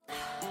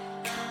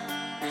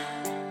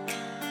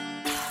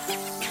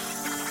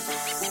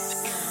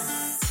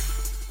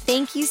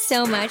Thank you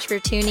so much for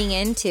tuning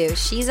in to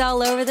She's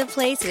All Over the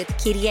Place with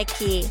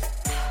Kiriaki.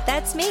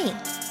 That's me.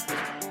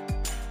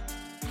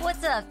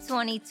 What's up,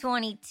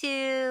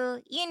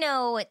 2022? You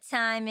know what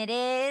time it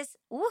is.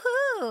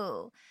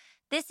 Woohoo!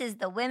 This is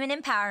the Women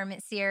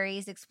Empowerment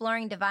Series,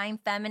 exploring divine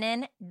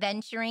feminine,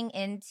 venturing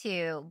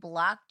into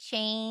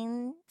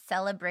blockchain,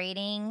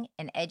 celebrating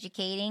and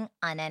educating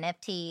on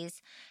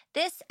NFTs.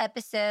 This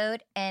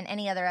episode and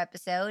any other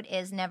episode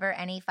is never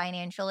any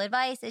financial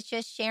advice. It's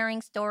just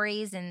sharing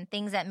stories and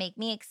things that make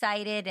me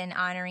excited and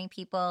honoring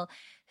people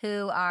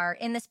who are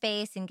in the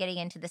space and getting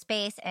into the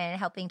space and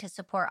helping to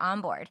support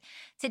Onboard.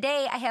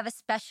 Today, I have a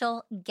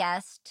special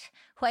guest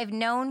who I've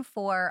known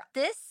for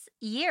this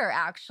year,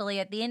 actually.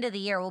 At the end of the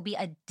year will be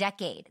a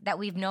decade that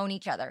we've known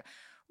each other,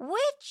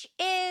 which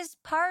is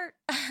part,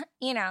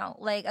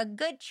 like a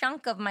good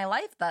chunk of my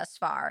life thus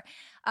far.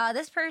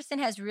 This person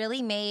has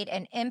really made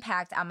an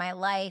impact on my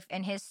life,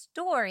 and his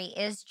story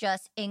is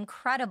just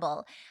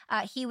incredible.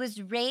 He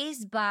was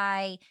raised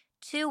by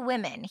two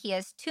women. He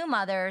has two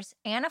mothers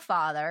and a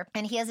father,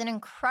 and he has an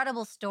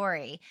incredible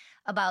story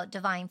about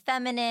divine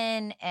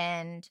feminine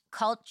and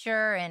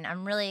culture, and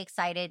I'm really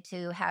excited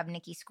to have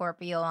Nikki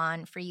Scorpio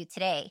on for you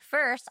today.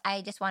 First,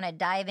 I just want to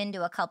dive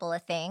into a couple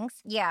of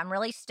things. Yeah, I'm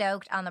really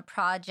stoked on the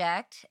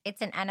project.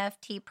 It's an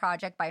NFT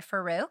project by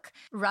Farouk.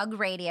 Rug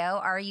Radio,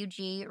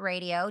 R-U-G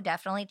Radio,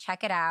 definitely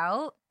check it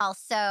out.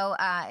 Also,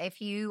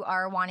 if you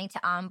are wanting to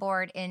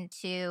onboard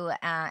into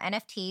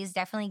NFTs,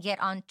 definitely get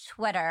on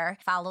Twitter,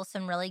 follow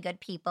some really good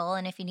people,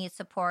 and if you need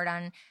support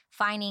on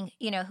finding,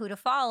 who to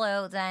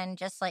follow, then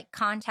just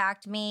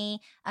contact me,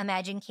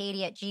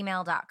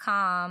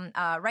 imaginekatie@gmail.com.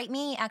 Write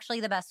me.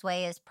 Actually, the best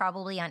way is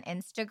probably on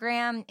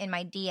Instagram in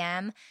my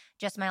DM,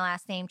 just my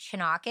last name,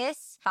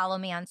 Chonakis. Follow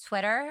me on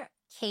Twitter,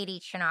 Katie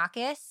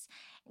Chonakis.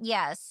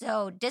 Yeah,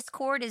 so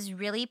Discord is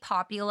really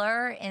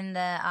popular in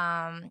the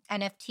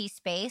NFT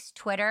space,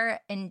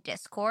 Twitter and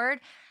Discord.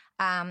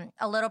 A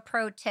little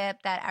pro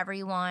tip that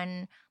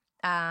everyone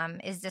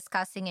is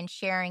discussing and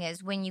sharing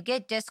is when you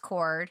get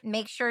Discord,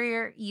 make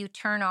sure you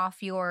turn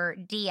off your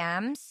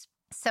DMs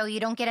so you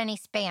don't get any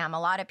spam. A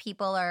lot of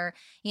people are,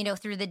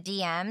 through the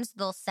DMs,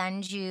 they'll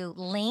send you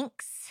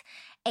links.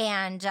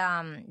 And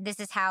this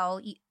is how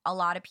a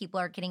lot of people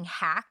are getting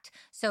hacked.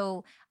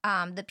 So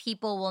the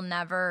people will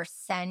never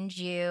send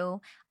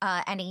you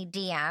any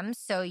DMs.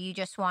 So you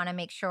just want to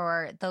make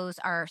sure those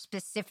are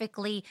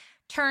specifically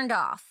turned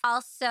off.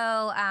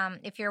 Also,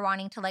 if you're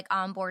wanting to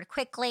onboard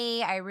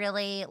quickly, I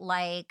really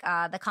like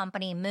the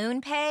company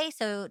MoonPay.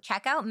 So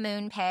check out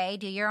MoonPay,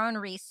 do your own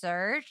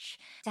research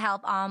to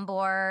help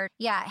onboard.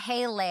 Yeah,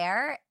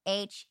 Heylayer,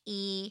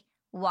 HEYLAYER.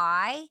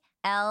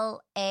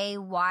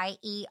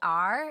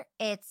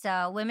 It's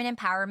a women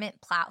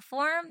empowerment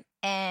platform,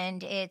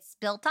 and it's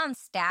built on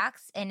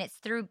Stacks, and it's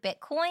through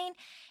Bitcoin.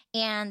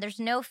 And there's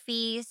no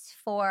fees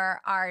for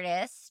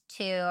artists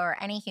or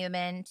any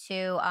human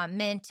to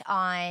mint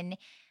on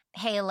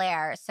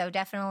Heylayer. So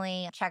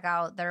definitely check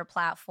out their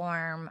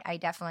platform. I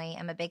definitely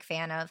am a big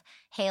fan of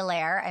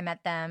Heylayer. I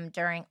met them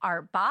during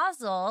Art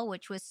Basel,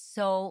 which was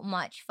so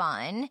much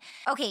fun.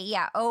 Okay,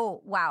 yeah.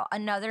 Oh, wow.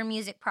 Another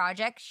music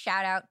project.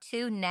 Shout out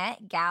to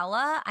Net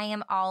Gala. I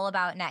am all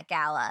about Net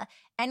Gala.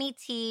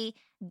 Net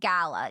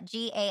Gala,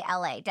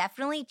 Gala.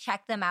 Definitely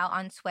check them out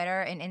on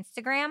Twitter and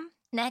Instagram.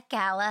 Net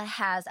Gala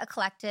has a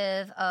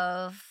collective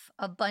of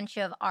a bunch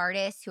of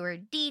artists who are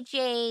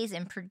DJs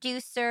and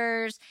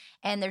producers,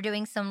 and they're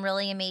doing some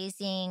really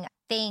amazing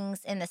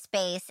things in the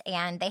space.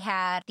 And they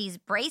had these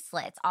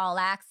bracelets, all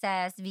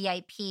access,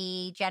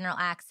 VIP, general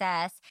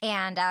access.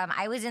 And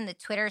I was in the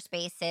Twitter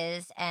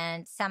spaces,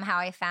 and somehow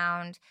I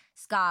found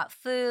Scott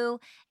Fu.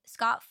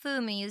 Scott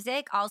Fu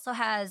Music also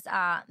has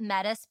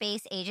Meta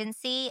Space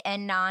Agency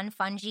and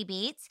Non-Fungi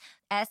Beats,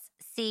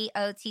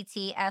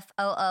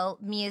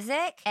 SCOTTFOO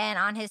Music, and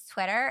on his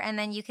Twitter. And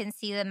then you can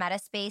see the Meta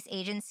Space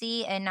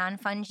Agency and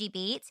Non-Fungi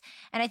Beats.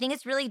 And I think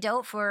it's really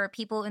dope for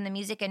people in the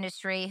music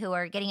industry who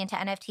are getting into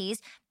NFTs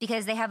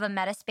because they have a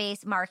Meta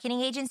Space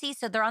marketing agency.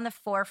 So they're on the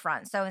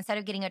forefront. So instead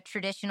of getting a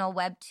traditional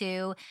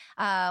Web2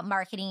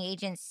 marketing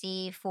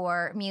agency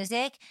for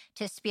music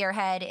to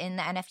spearhead in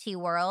the NFT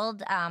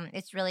world,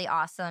 it's really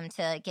awesome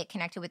to get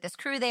connected with this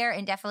crew there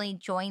and definitely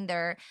join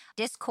their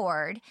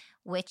Discord,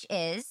 which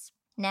is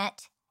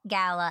Net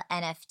Gala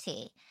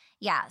NFT.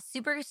 Yeah,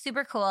 super,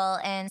 super cool.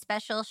 And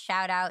special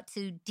shout out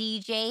to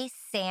DJ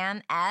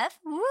Sam F.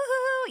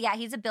 Woohoo! Yeah,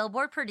 he's a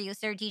Billboard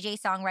producer, DJ,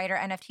 songwriter,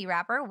 NFT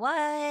rapper.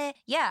 What?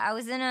 Yeah, I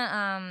was in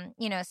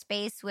a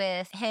space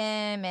with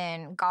him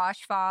and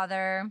Gosh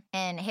Father,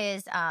 and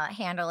his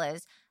handle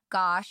is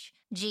Gosh,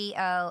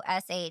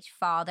 Gosh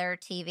Father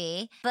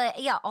TV. But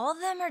yeah, all of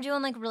them are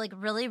doing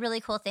really, really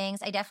cool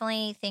things. I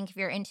definitely think if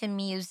you're into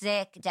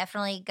music,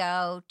 definitely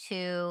go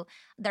to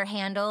their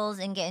handles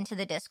and get into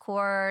the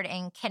Discord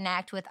and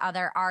connect with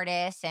other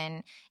artists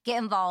and get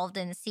involved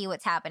and see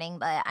what's happening.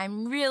 But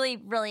I'm really,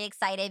 really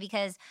excited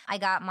because I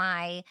got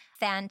my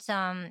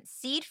Phantom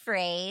seed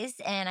phrase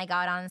and I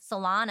got on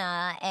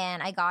Solana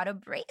and I got a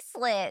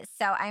bracelet.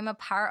 So I'm a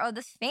part of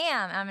the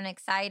fam. I'm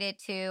excited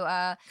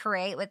to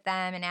create with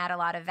them and add a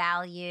lot of value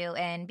value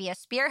and be a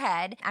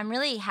spearhead. I'm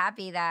really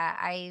happy that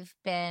I've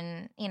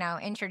been,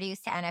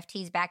 introduced to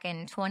NFTs back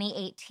in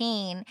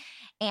 2018,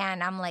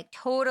 and I'm like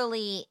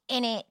totally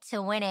in it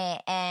to win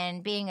it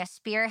and being a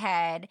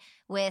spearhead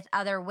with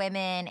other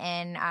women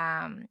and,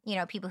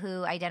 people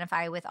who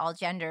identify with all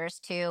genders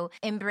to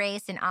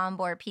embrace and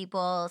onboard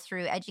people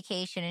through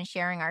education and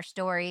sharing our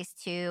stories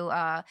to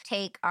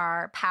take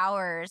our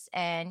powers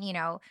and,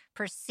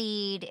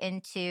 proceed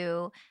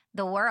into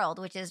the world,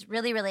 which is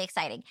really, really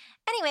exciting.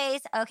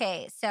 Anyways,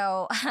 okay,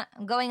 so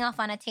I'm going off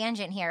on a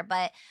tangent here,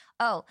 but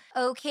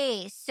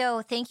okay.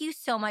 So thank you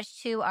so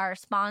much to our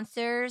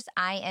sponsors,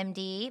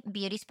 IMD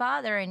Beauty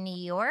Spa. They're in New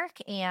York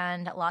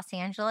and Los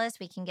Angeles.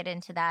 We can get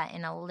into that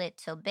in a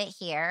little bit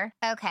here.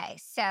 Okay,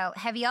 so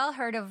have y'all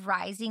heard of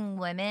Rising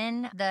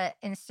Women? The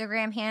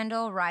Instagram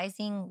handle,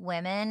 Rising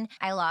Women.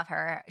 I love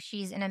her.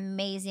 She's an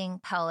amazing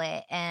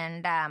poet.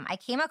 And I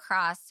came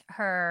across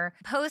her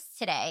post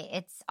today.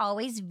 It's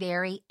always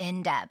very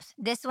in-depth.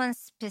 This one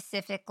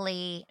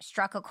specifically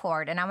struck a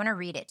chord, and I want to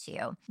read it to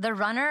you. The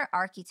runner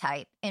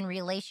archetype in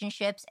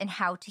relationships and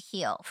how to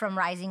heal, from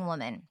Rising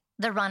Woman.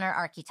 The runner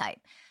archetype.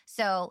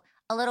 So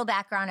a little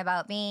background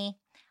about me.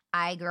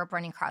 I grew up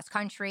running cross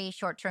country,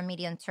 short-term,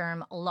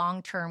 medium-term,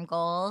 long-term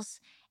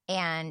goals,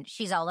 and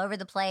she's all over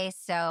the place.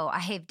 So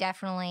I've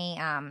definitely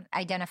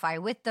identified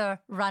with the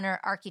runner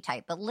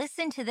archetype. But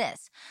listen to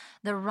this.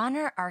 The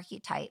runner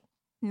archetype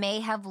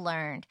may have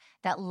learned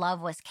that love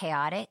was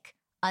chaotic,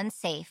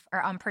 unsafe,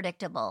 or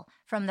unpredictable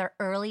from their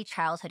early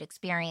childhood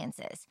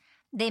experiences.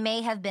 They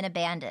may have been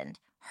abandoned,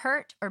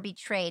 hurt, or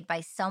betrayed by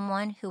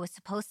someone who was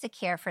supposed to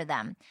care for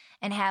them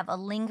and have a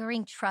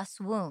lingering trust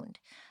wound.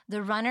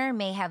 The runner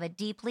may have a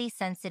deeply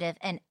sensitive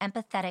and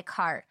empathetic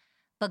heart,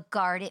 but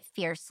guard it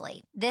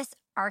fiercely. This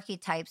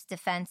archetype's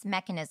defense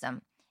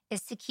mechanism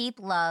is to keep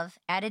love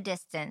at a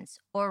distance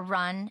or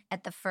run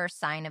at the first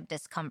sign of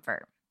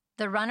discomfort.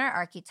 The runner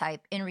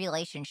archetype in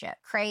relationship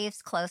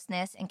craves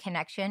closeness and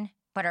connection,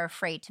 but are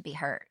afraid to be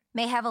hurt,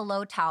 may have a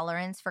low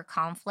tolerance for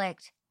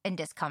conflict and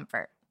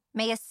discomfort,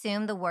 may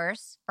assume the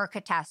worst or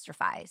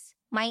catastrophize,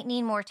 might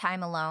need more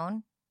time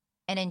alone,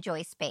 and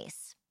enjoy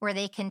space where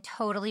they can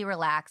totally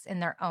relax in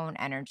their own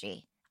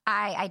energy.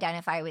 I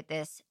identify with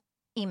this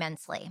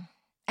immensely.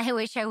 I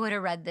wish I would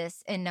have read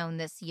this and known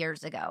this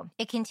years ago.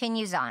 It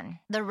continues on.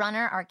 The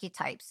runner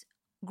archetypes.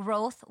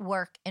 Growth,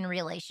 work, and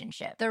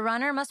relationship. The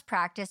runner must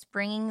practice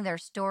bringing their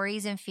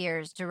stories and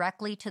fears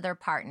directly to their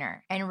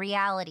partner and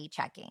reality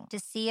checking to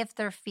see if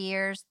their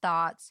fears,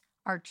 thoughts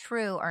are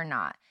true or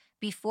not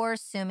before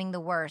assuming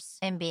the worst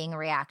and being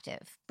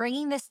reactive.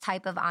 Bringing this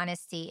type of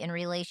honesty in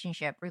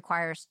relationship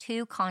requires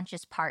two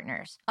conscious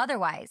partners.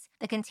 Otherwise,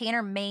 the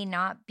container may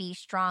not be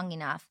strong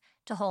enough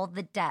to hold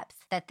the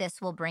depth that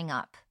this will bring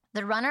up.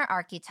 The runner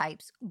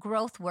archetypes,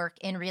 growth work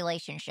in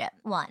relationship.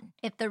 1.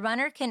 If the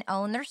runner can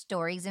own their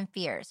stories and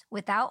fears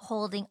without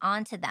holding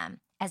on to them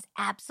as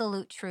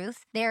absolute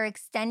truth, they are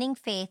extending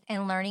faith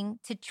and learning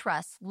to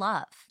trust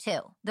love.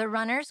 2. The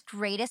runner's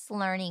greatest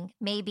learning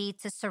may be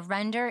to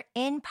surrender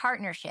in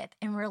partnership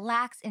and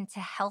relax into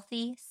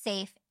healthy,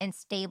 safe, and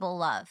stable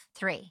love.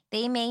 3.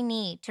 They may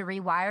need to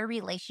rewire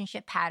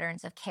relationship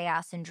patterns of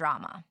chaos and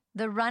drama.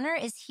 The runner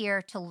is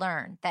here to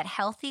learn that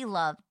healthy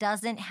love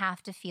doesn't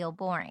have to feel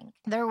boring.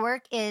 Their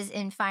work is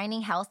in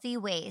finding healthy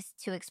ways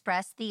to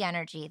express the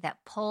energy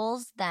that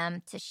pulls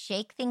them to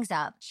shake things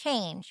up,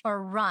 change,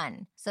 or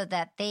run so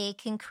that they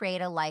can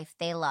create a life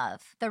they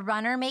love. The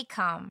runner may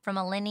come from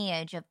a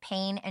lineage of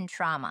pain and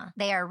trauma.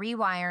 They are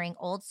rewiring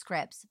old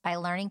scripts by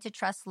learning to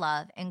trust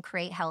love and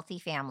create healthy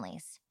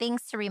families.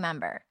 Things to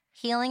remember.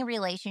 Healing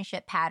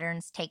relationship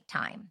patterns take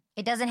time.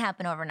 It doesn't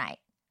happen overnight.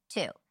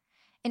 2.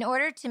 In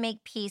order to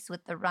make peace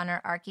with the runner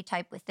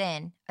archetype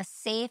within, a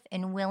safe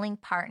and willing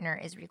partner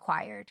is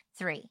required.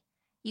 3.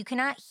 You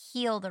cannot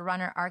heal the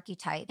runner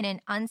archetype in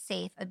an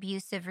unsafe,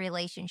 abusive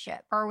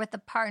relationship or with a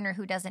partner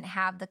who doesn't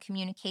have the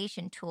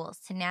communication tools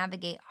to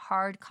navigate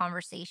hard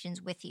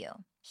conversations with you.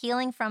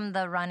 Healing from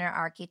the runner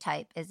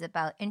archetype is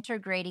about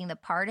integrating the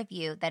part of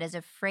you that is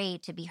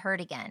afraid to be hurt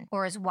again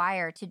or is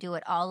wired to do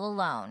it all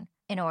alone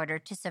in order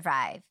to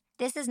survive.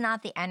 This is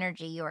not the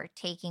energy you are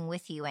taking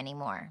with you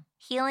anymore.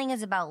 Healing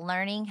is about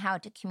learning how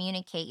to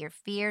communicate your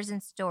fears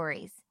and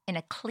stories in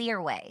a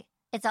clear way.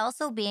 It's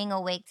also being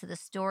awake to the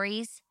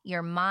stories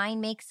your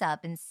mind makes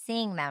up and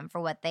seeing them for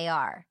what they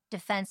are,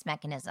 defense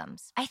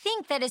mechanisms. I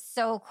think that is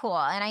so cool,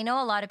 and I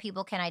know a lot of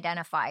people can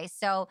identify.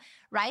 So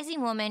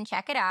Rising Woman,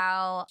 check it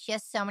out. She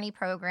has so many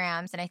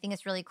programs, and I think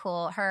it's really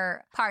cool.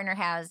 Her partner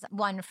has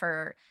one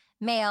for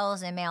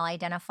males and male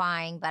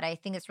identifying, but I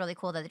think it's really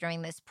cool that they're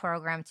doing this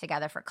program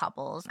together for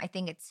couples. I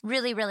think it's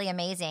really, really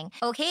amazing.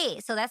 Okay,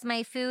 so that's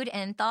my food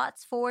and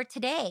thoughts for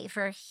today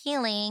for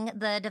healing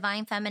the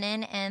divine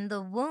feminine and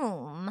the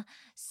womb.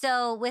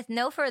 So with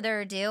no further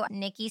ado,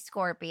 Nikki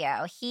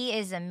Scorpio. He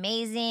is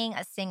amazing,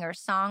 a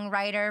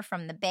singer-songwriter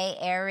from the Bay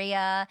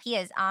Area. He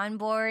is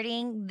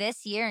onboarding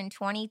this year in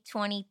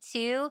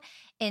 2022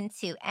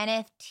 into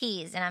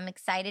NFTs, and I'm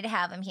excited to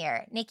have him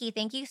here. Nikki,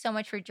 thank you so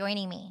much for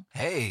joining me.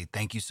 Hey,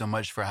 thank you so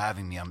much for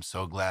having me. I'm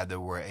so glad that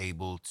we're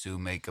able to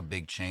make a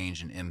big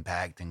change and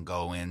impact and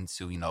go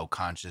into,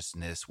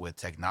 consciousness with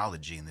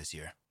technology in this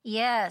year.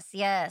 Yes,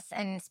 yes.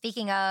 And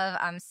speaking of,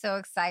 I'm so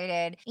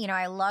excited.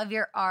 I love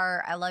your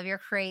art. I love your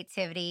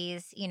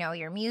creativities,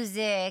 your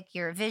music,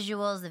 your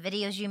visuals, the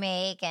videos you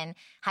make, and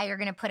how you're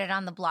going to put it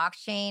on the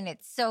blockchain.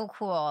 It's so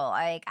cool.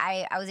 Like,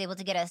 I was able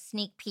to get a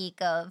sneak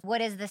peek of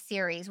what is the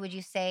series? Would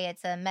you say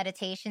it's a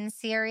meditation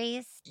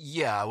series?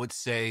 Yeah, I would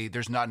say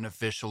there's not an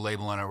official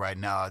label on it right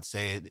now. I'd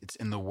say it's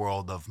in the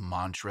world of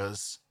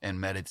mantras and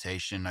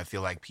meditation. I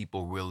feel like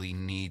people really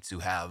need to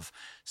have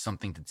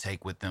something to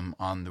take with them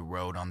on the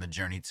road, on the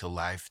journey to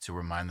life, to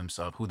remind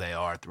themselves who they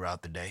are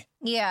throughout the day.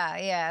 Yeah,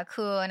 yeah,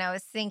 cool. And I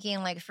was thinking,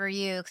 like, for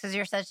you, because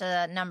you're such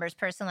a numbers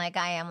person like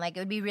I am, like, it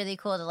would be really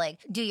cool to,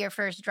 like, do your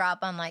first drop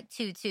on, like,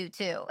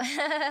 222.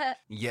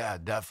 Yeah,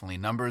 definitely.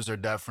 Numbers are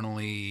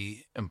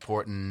definitely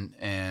important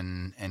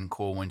and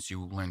cool once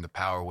you learn the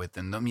power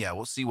within them. Yeah,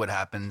 we'll see what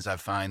happens. I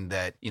find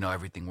that,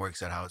 everything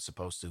works out how it's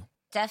supposed to.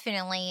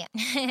 Definitely.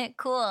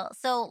 Cool.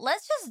 So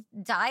let's just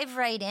dive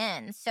right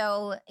in.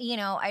 So,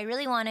 I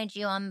really wanted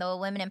you on the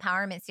Women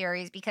Empowerment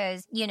series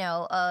because,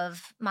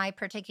 of my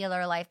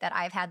particular life that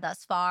I've had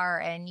thus far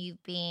and you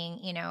being,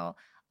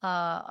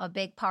 a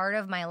big part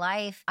of my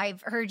life.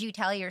 I've heard you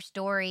tell your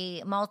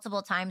story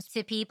multiple times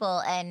to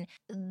people, and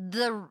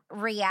the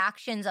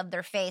reactions of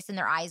their face and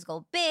their eyes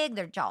go big,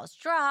 their jaws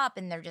drop,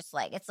 and they're just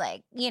like, it's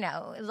like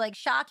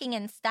shocking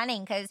and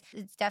stunning because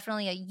it's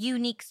definitely a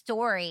unique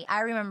story. I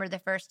remember the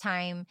first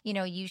time,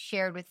 you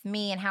shared with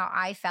me and how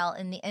I felt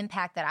and the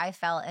impact that I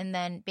felt, and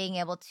then being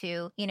able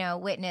to,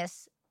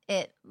 witness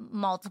it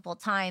multiple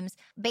times.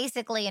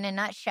 Basically, in a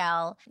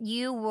nutshell,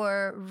 you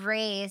were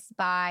raised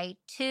by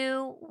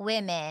two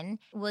women.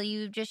 Will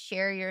you just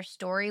share your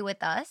story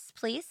with us,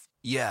 please?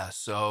 Yeah,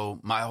 so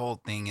my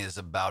whole thing is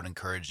about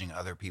encouraging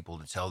other people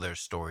to tell their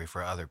story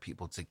for other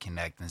people to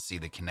connect and see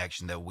the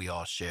connection that we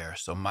all share.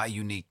 So my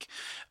unique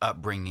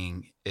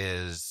upbringing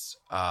is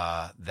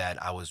that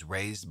I was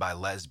raised by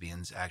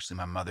lesbians. Actually,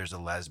 my mother's a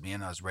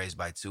lesbian. I was raised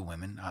by two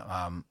women.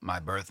 My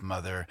birth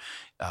mother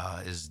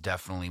is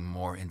definitely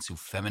more into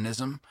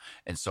feminism.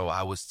 And so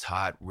I was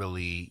taught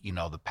really,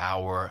 the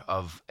power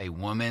of a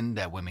woman,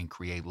 that women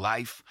create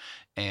life,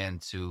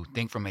 and to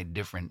think from a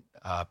different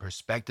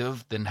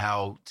perspective than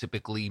how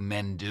typically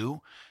men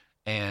do.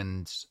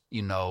 And,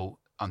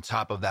 on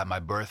top of that, my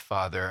birth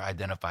father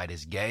identified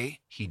as gay.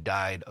 He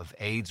died of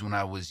AIDS when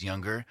I was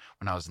younger,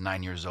 when I was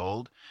 9 years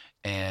old.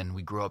 And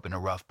we grew up in a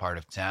rough part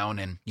of town.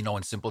 And,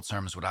 in simple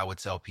terms, what I would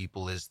tell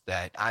people is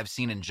that I've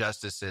seen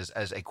injustices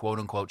as a quote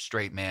unquote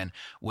straight man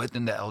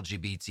within the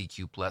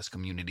LGBTQ plus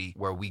community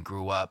where we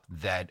grew up,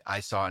 that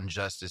I saw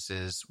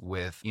injustices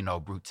with,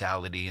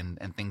 brutality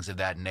and things of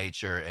that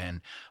nature.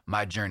 And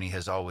my journey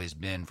has always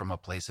been from a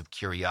place of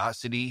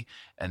curiosity.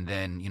 And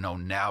then,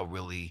 now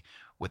really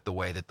with the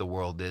way that the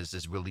world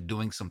is really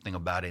doing something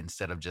about it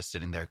instead of just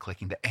sitting there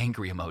clicking the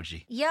angry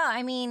emoji. Yeah,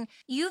 I mean,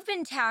 you've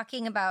been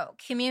talking about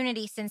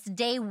community since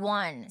day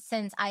one,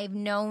 since I've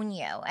known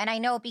you. And I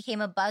know it became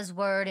a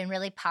buzzword and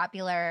really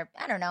popular,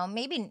 I don't know,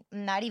 maybe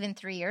not even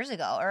 3 years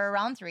ago or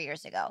around 3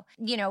 years ago,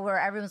 where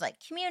everyone's like,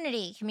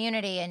 community,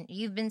 community. And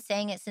you've been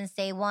saying it since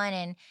day one.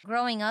 And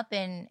growing up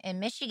in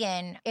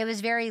Michigan, it was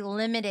very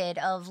limited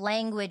of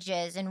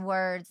languages and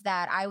words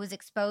that I was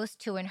exposed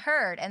to and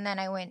heard. And then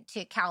I went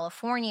to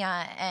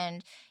California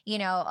and,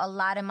 a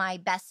lot of my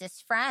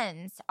bestest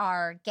friends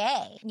are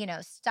gay,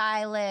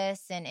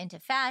 stylists and into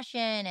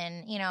fashion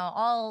and,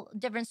 all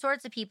different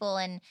sorts of people.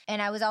 And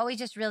I was always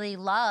just really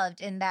loved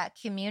in that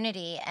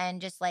community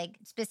and just like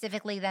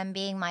specifically them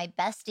being my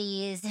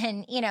besties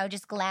and,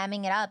 just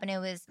glamming it up. And it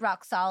was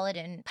rock solid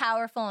and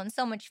powerful and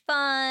so much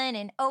fun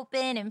and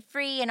open and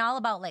free and all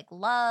about like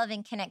love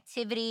and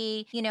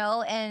connectivity,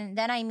 and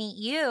then I meet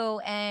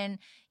you and,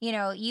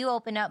 you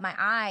opened up my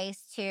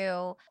eyes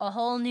to a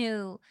whole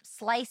new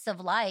slice of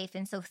life.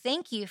 And so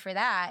thank you for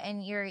that.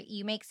 And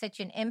you make such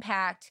an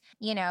impact,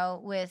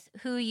 with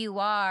who you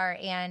are.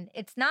 And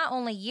it's not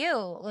only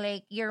you,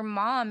 like your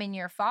mom and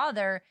your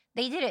father,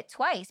 they did it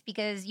twice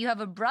because you have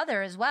a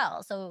brother as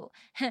well. So,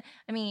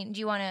 I mean, do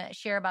you want to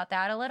share about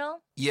that a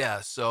little? Yeah,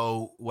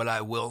 so what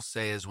I will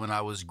say is when I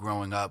was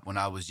growing up, when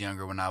I was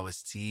younger, when I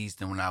was teased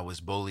and when I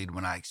was bullied,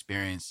 when I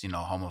experienced,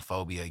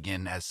 homophobia,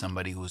 again, as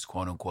somebody who was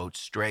quote unquote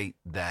straight,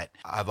 that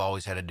I've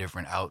always had a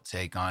different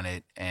outtake on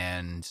it.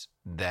 And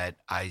that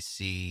I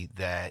see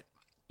that,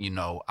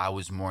 I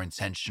was more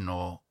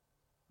intentional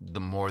the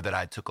more that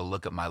I took a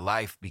look at my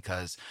life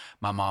because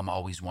my mom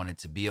always wanted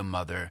to be a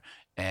mother.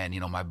 And,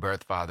 my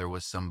birth father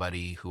was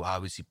somebody who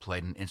obviously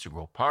played an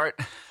integral part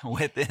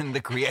within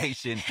the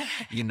creation,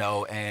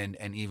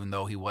 and even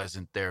though he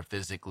wasn't there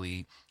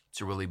physically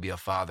to really be a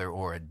father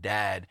or a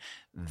dad,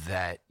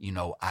 that,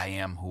 I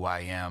am who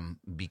I am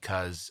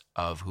because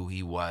of who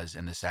he was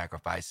and the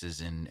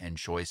sacrifices and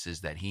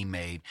choices that he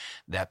made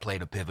that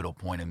played a pivotal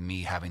point in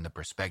me having the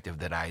perspective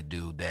that I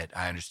do, that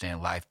I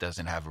understand life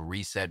doesn't have a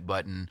reset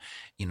button,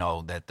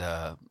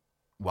 that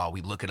while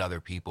we look at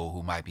other people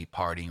who might be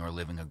partying or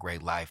living a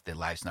great life, that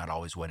life's not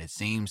always what it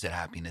seems, that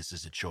happiness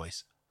is a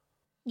choice.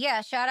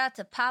 Yeah, shout out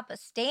to Papa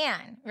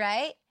Stan,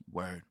 right?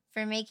 Word.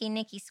 For making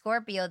Nikki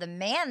Scorpio the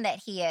man that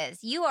he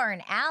is. You are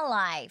an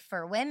ally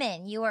for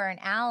women. You are an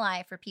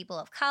ally for people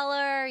of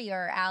color.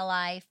 You're an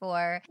ally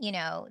for,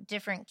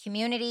 different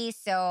communities.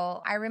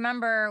 So I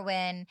remember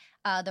when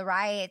the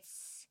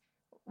riots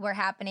were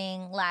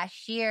happening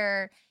last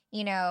year,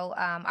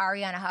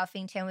 Ariana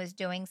Huffington was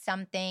doing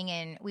something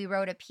and we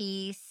wrote a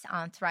piece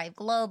on Thrive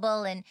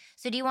Global. And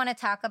so do you want to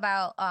talk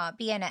about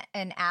being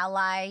an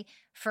ally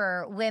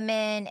for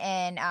women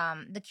and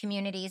the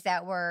communities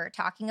that we're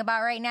talking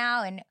about right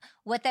now and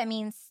what that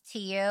means to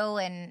you?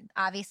 And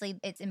obviously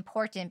it's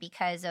important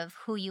because of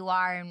who you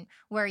are and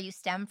where you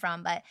stem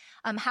from. But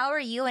how are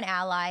you an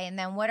ally? And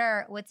then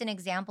what's an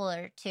example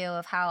or two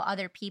of how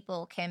other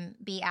people can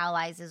be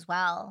allies as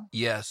well?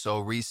 Yeah, so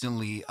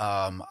recently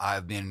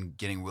I've been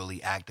getting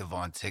really active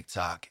on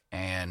TikTok.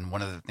 And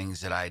one of the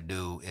things that I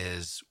do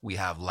is we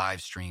have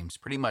live streams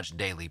pretty much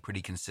daily,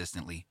 pretty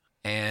consistently.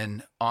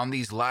 And on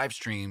these live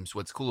streams,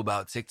 what's cool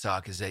about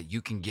TikTok is that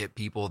you can get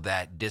people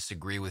that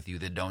disagree with you,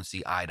 that don't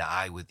see eye to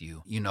eye with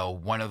you.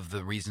 One of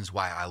the reasons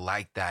why I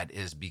like that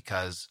is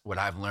because what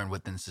I've learned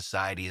within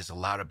society is a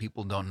lot of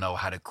people don't know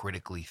how to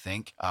critically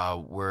think.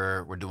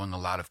 We're doing a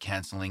lot of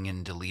canceling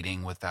and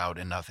deleting without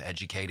enough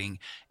educating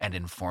and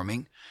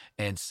informing.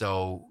 And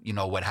so,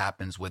 what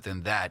happens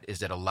within that is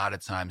that a lot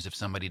of times if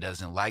somebody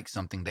doesn't like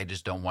something, they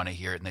just don't want to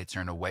hear it and they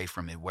turn away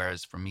from it.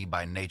 Whereas for me,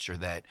 by nature,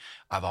 that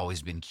I've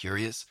always been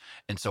curious.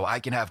 And so I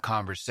can have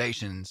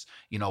conversations,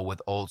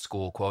 with old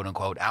school, quote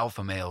unquote,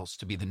 alpha males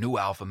to be the new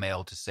alpha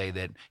male to say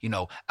that,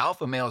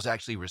 alpha males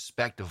actually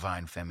respect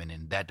divine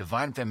feminine. That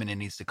divine feminine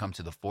needs to come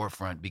to the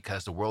forefront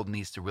because the world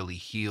needs to really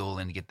heal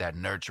and get that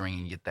nurturing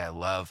and get that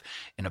love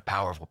in a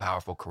powerful,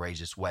 powerful,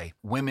 courageous way.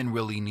 Women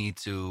really need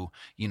to,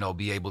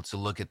 be able to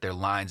look at their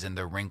lines and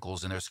their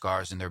wrinkles and their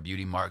scars and their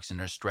beauty marks and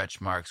their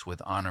stretch marks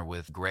with honor,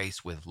 with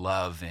grace, with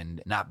love,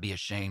 and not be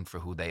ashamed for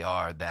who they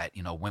are. That,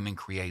 women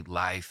create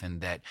life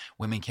and that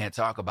women can't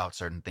talk about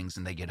certain things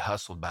and they get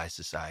hustled by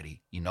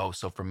society,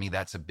 So for me,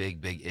 that's a big,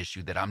 big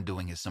issue that I'm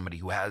doing as somebody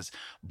who has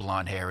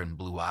blonde hair and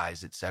blue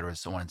eyes, et cetera,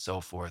 so on and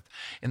so forth.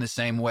 In the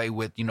same way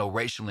with,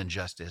 racial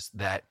injustice,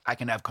 that I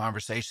can have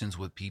conversations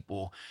with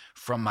people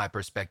from my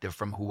perspective,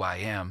 from who I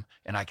am,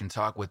 and I can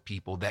talk with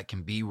people that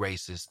can be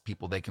racist,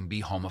 people that can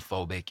be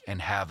homophobic,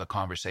 and have a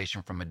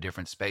conversation from a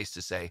different space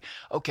to say,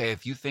 okay,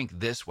 if you think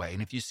this way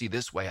and if you see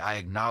this way, I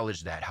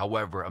acknowledge that.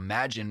 However,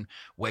 imagine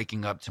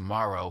waking up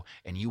tomorrow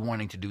and you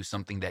wanting to do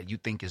something that you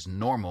think is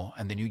normal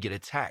and then you get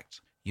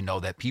attacked.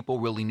 That people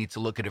really need to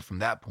look at it from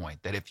that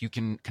point, that if you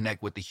can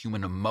connect with the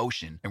human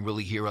emotion and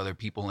really hear other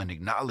people and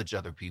acknowledge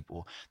other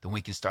people, then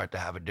we can start to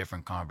have a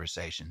different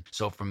conversation.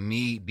 So for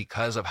me,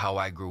 because of how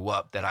I grew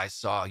up, that I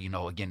saw,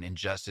 again,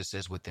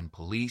 injustices within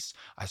police,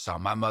 I saw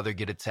my mother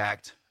get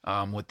attacked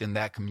within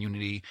that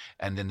community.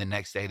 And then the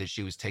next day that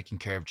she was taking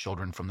care of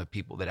children from the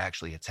people that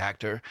actually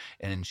attacked her.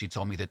 And she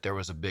told me that there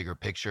was a bigger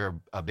picture,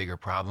 a bigger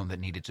problem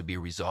that needed to be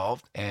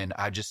resolved. And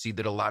I just see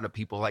that a lot of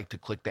people like to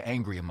click the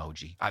angry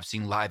emoji. I've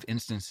seen live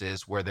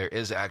instances where there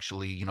is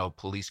actually,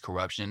 police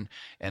corruption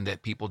and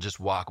that people just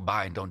walk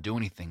by and don't do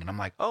anything. And I'm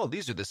like, oh,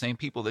 these are the same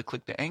people that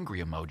click the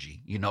angry emoji,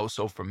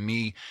 So for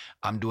me,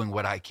 I'm doing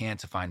what I can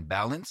to find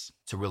balance,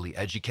 to really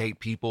educate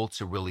people,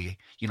 to really,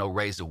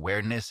 raise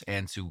awareness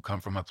and to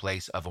come from a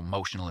place of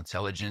emotional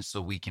intelligence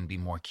so we can be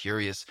more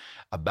curious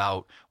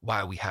about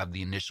why we have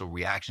the initial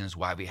reactions,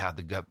 why we have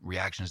the gut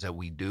reactions that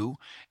we do,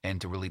 and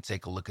to really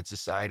take a look at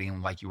society.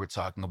 And like you were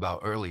talking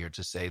about earlier,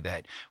 to say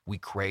that we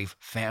crave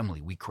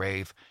family, we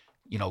crave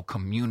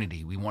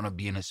community. We want to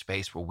be in a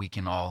space where we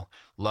can all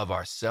love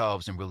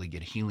ourselves and really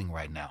get healing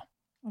right now.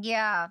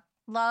 Yeah.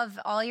 Love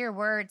all your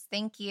words.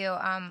 Thank you.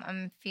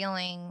 I'm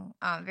feeling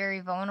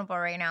very vulnerable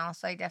right now.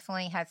 So I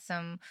definitely had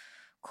some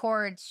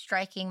chords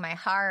striking my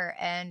heart.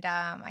 And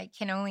I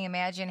can only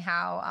imagine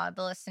how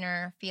the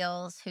listener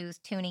feels who's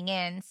tuning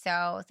in.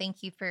 So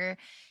thank you for,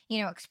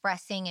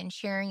 expressing and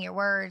sharing your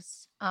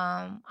words.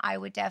 I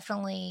would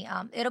definitely,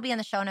 it'll be in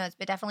the show notes,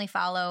 but definitely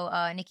follow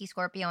Nikki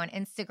Scorpio on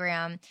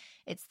Instagram.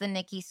 It's the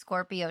Nikki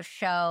Scorpio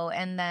Show.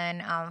 And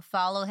then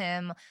follow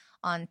him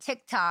on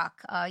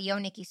TikTok, Yo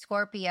Nikki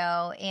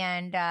Scorpio,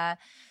 and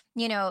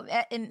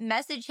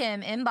message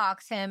him,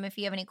 inbox him if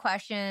you have any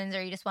questions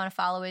or you just want to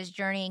follow his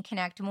journey and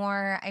connect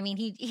more. I mean,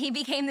 he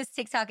became this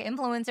TikTok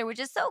influencer, which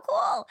is so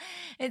cool.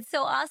 It's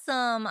so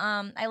awesome.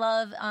 I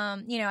love,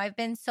 I've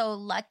been so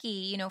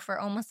lucky, for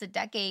almost a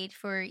decade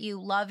for you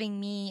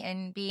loving me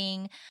and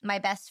being my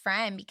best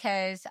friend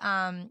because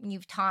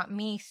you've taught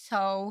me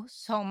so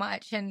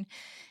much. And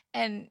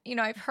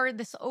I've heard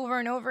this over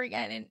and over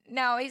again. And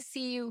now I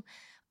see you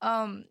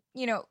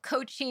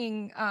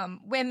coaching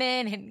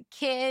women and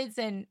kids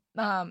and,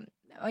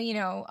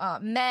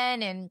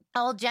 men and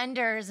all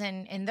genders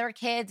and their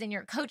kids, and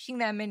you're coaching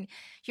them and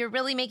you're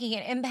really making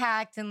an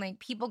impact. And like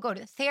people go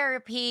to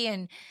therapy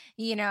and,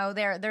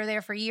 they're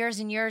there for years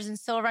and years and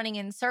still running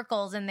in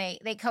circles, and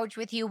they coach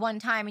with you one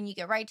time and you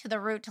get right to the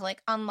root to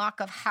like unlock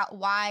of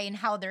why and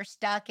how they're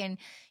stuck. And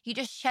you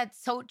just shed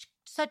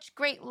such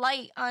great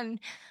light on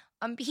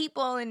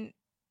people. And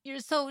you're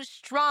so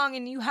strong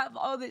and you have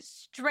all this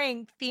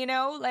strength,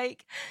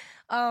 like,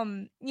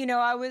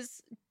 I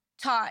was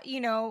taught,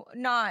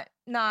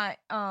 not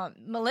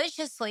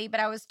maliciously, but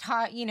I was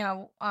taught,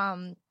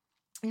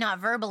 not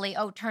verbally,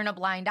 oh, turn a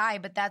blind eye,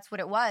 but that's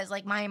what it was.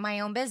 Like my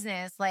own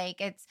business,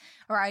 like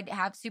or I'd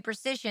have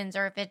superstitions,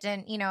 or if it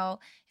didn't,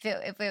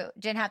 if it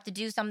didn't have to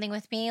do something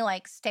with me,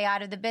 like stay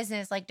out of the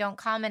business, like don't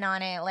comment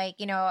on it. Like,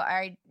 you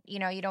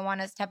don't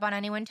want to step on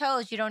anyone's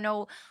toes. You don't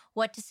know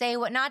what to say,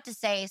 what not to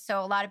say. So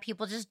a lot of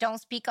people just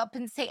don't speak up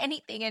and say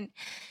anything. And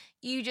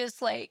you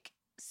just like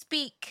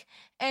speak,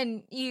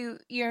 and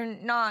you're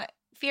not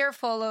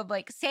fearful of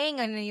like saying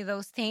any of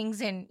those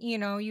things, and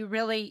you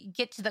really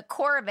get to the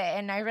core of it.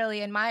 And I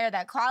really admire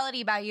that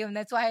quality about you, and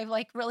that's why I've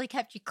like really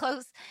kept you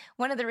close.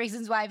 One of the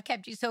reasons why I've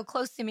kept you so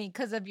close to me,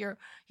 because of your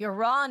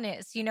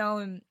rawness,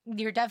 and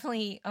you're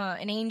definitely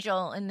an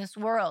angel in this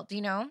world,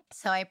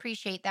 so I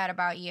appreciate that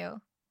about you.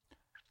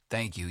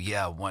 Thank you.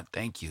 Yeah,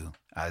 thank you.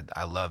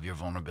 I love your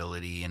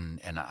vulnerability,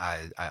 and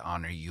I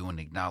honor you and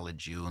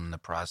acknowledge you in the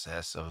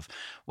process of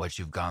what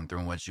you've gone through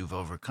and what you've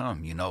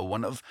overcome.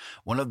 One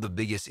of the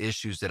biggest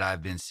issues that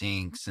I've been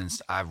seeing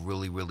since I've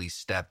really, really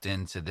stepped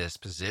into this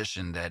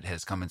position that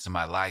has come into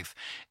my life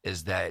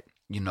is that,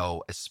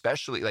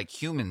 especially like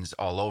humans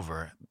all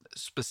over,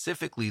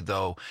 specifically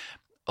though,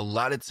 a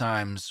lot of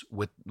times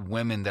with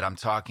women that I'm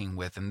talking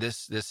with, and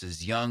this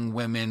is young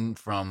women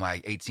from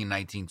like 18,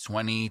 19,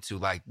 20 to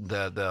like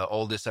the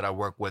oldest that I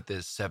work with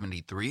is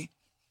 73.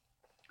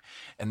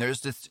 And there's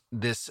this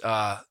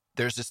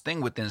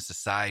thing within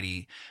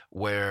society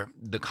where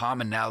the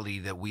commonality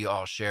that we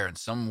all share in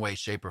some way,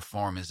 shape, or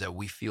form is that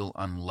we feel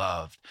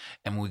unloved.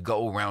 And we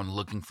go around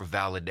looking for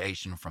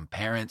validation from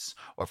parents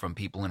or from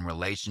people in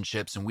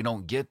relationships. And we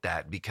don't get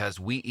that because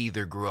we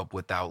either grew up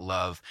without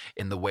love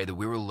in the way that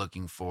we were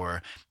looking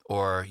for,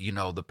 or,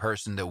 the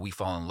person that we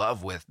fall in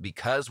love with,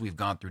 because we've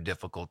gone through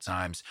difficult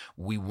times,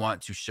 we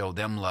want to show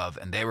them love.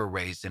 And they were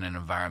raised in an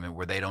environment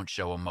where they don't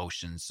show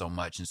emotions so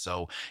much. And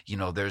so,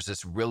 there's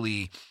this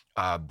really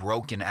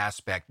broken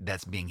aspect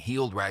that's being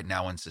healed right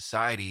now in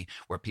society,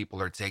 where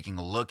people are taking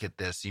a look at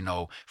this,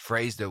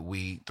 phrase that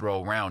we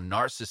throw around,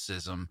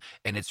 narcissism.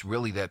 And it's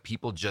really that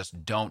people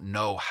just don't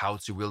know how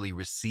to really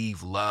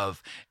receive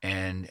love,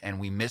 and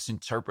we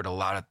misinterpret a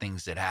lot of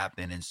things that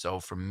happen. And so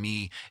for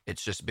me,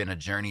 it's just been a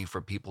journey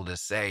for people to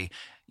say,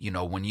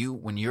 when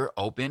you're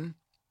open,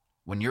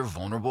 when you're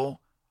vulnerable,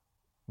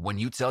 when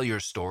you tell your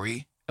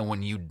story, and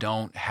when you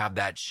don't have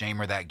that shame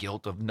or that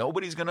guilt of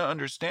nobody's going to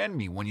understand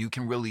me, when you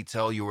can really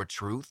tell your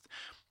truth,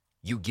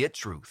 you get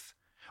truth.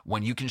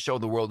 When you can show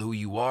the world who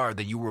you are,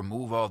 then you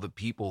remove all the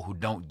people who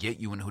don't get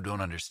you and who don't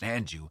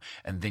understand you.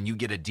 And then you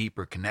get a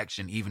deeper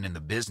connection, even in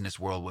the business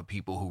world, with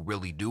people who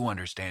really do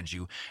understand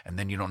you. And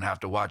then you don't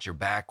have to watch your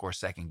back or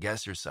second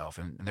guess yourself.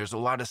 And there's a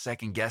lot of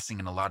second guessing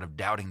and a lot of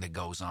doubting that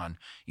goes on,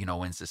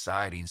 in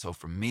society. And so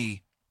for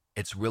me,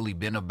 it's really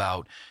been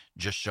about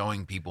just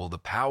showing people the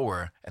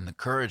power and the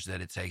courage that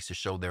it takes to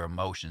show their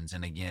emotions.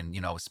 And again,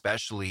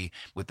 especially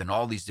within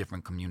all these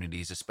different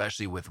communities,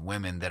 especially with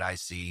women that I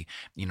see,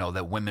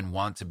 that women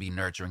want to be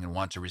nurturing and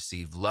want to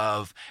receive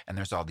love. And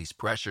there's all these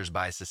pressures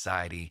by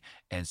society.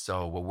 And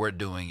so what we're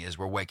doing is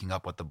we're waking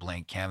up with a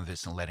blank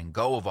canvas and letting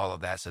go of all of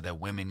that so that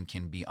women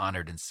can be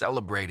honored and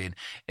celebrated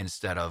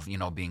instead of,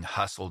 being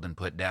hustled and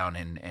put down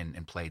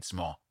and played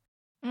small.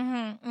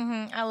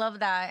 I love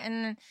that.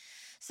 And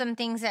some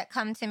things that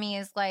come to me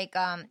is like,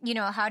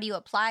 how do you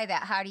apply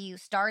that? How do you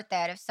start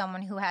that if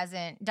someone who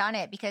hasn't done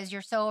it? Because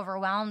you're so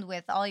overwhelmed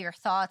with all your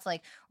thoughts,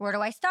 like, where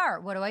do I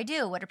start? What do I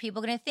do? What are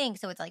people going to think?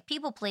 So it's like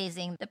people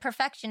pleasing, the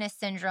perfectionist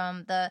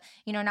syndrome, the,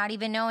 not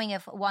even knowing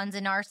if one's a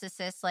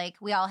narcissist. Like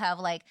we all have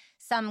like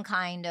some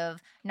kind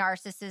of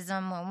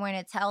narcissism when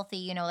it's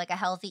healthy, like a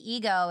healthy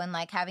ego, and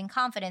like having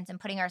confidence and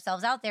putting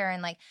ourselves out there.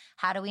 And like,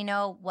 how do we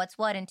know what's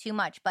what and too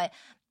much? But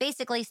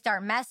basically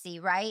start messy,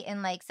 right?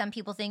 And like some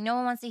people think no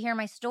one wants to hear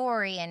my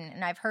story.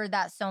 And I've heard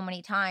that so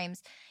many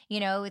times,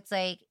 it's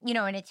like,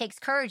 and it takes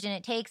courage, and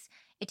it takes,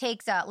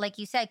 like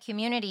you said,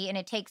 community, and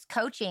it takes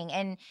coaching.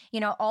 And,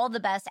 all the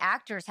best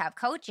actors have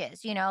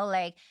coaches,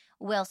 like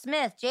Will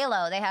Smith,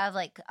 J-Lo, they have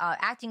like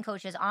acting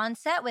coaches on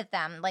set with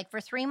them, like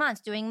for 3 months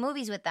doing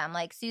movies with them,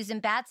 like Susan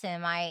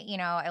Batson.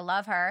 I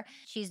love her.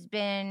 She's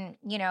been,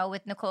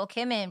 with Nicole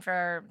Kidman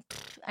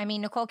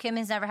Nicole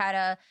Kidman's never had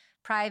a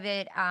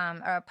private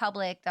or a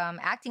public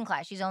acting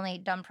class. She's only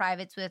done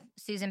privates with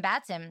Susan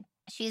Batson.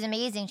 She's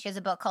amazing. She has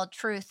a book called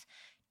Truth,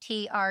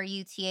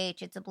 Truth.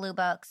 It's a blue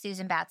book.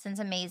 Susan Batson's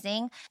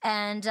amazing.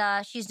 And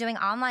she's doing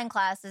online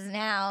classes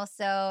now.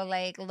 So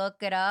like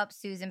look it up,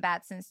 Susan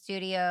Batson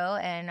Studio,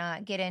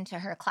 and get into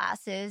her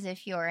classes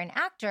if you're an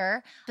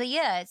actor. But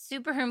yeah, it's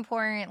super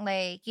important,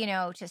 like,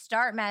 to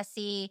start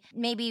messy,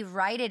 maybe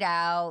write it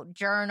out,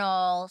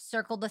 journal,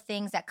 circle the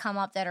things that come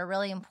up that are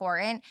really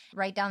important,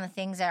 write down the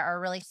things that are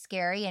really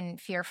scary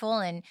and fearful,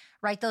 and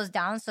write those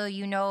down so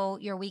you know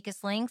your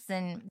weakest links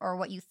or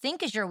what you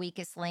think is your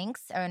weakest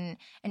links, and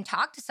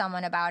talk to to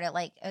someone about it,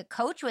 like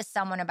coach with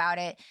someone about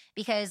it,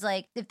 because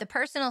like if the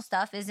personal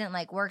stuff isn't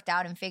like worked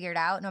out and figured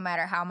out, no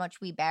matter how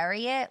much we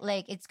bury it,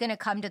 like it's going to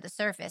come to the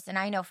surface. And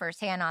I know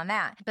firsthand on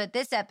that. But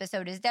this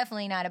episode is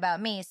definitely not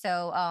about me.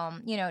 So,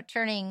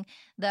 turning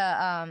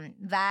the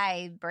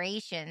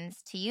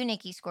vibrations to you,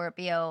 Nikki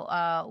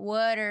Scorpio,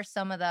 what are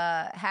some of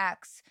the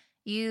hacks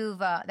you've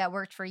that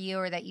worked for you,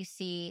 or that you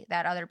see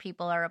that other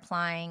people are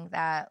applying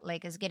that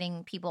like is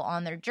getting people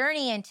on their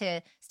journey and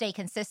to stay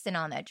consistent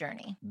on that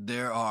journey?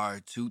 There are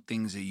two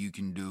things that you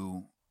can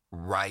do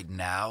right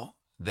now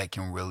that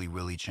can really,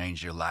 really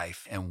change your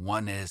life. And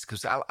one is,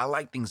 because I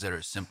like things that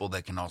are simple,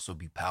 that can also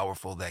be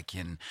powerful, that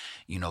can,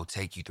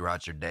 take you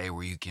throughout your day,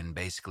 where you can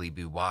basically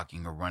be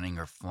walking or running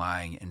or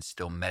flying and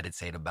still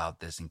meditate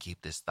about this and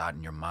keep this thought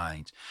in your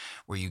mind,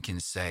 where you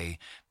can say,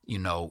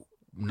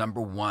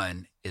 number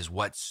one is,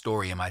 what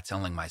story am I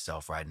telling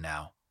myself right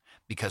now?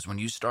 Because when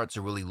you start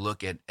to really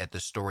look at the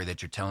story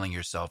that you're telling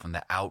yourself and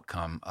the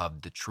outcome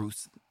of the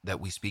truths that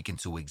we speak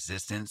into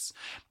existence,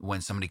 when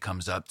somebody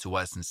comes up to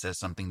us and says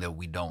something that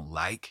we don't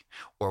like,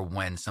 or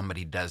when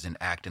somebody doesn't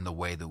act in the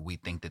way that we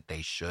think that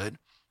they should,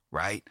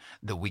 right?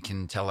 That we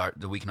can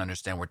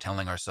understand we're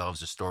telling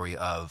ourselves a story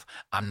of,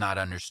 I'm not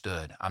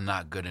understood. I'm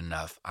not good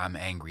enough. I'm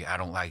angry. I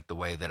don't like the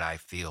way that I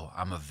feel.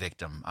 I'm a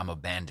victim. I'm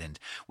abandoned.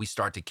 We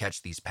start to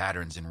catch these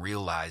patterns and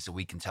realize that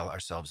we can tell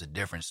ourselves a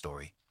different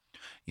story.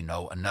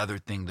 Another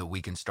thing that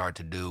we can start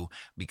to do,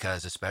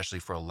 because especially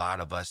for a lot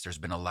of us, there's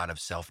been a lot of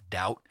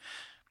self-doubt,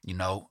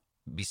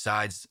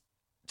 besides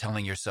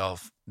telling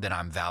yourself that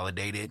I'm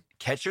validated,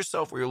 catch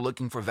yourself where you're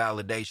looking for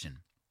validation.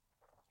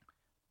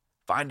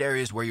 Find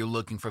areas where you're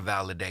looking for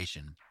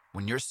validation.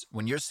 When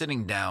you're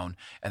sitting down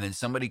and then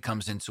somebody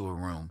comes into a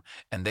room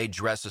and they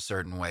dress a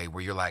certain way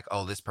where you're like,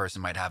 oh, this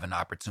person might have an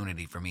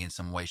opportunity for me in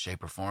some way,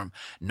 shape, or form.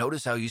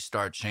 Notice how you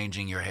start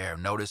changing your hair.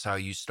 Notice how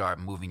you start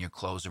moving your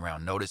clothes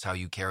around. Notice how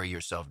you carry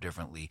yourself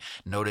differently.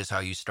 Notice how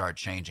you start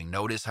changing.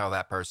 Notice how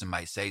that person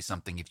might say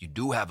something if you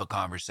do have a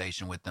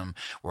conversation with them,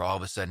 where all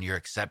of a sudden you're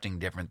accepting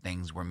different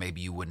things where maybe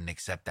you wouldn't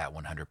accept that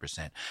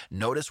 100%.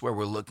 Notice where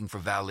we're looking for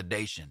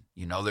validation.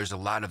 There's a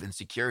lot of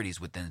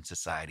insecurities within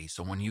society.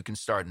 So when you can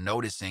start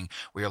noticing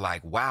where you're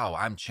like, wow,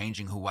 I'm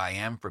changing who I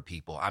am for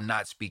people. I'm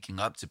not speaking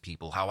up to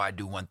people. How I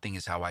do one thing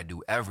is how I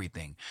do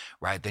everything,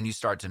 right? Then you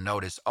start to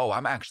notice, oh,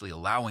 I'm actually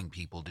allowing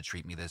people to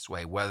treat me this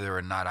way, whether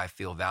or not I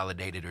feel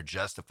validated or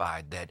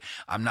justified, that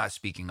I'm not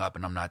speaking up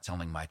and I'm not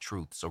telling my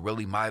truth. So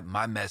really my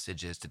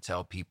message is to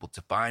tell people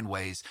to find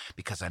ways,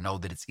 because I know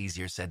that it's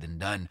easier said than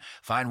done,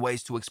 find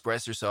ways to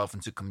express yourself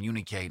and to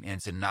communicate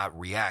and to not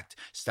react.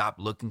 Stop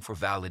looking for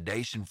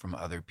validation from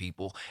other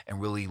people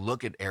and really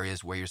look at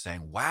areas where you're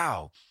saying,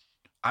 wow,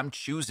 I'm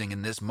choosing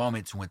in this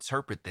moment to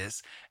interpret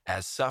this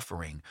as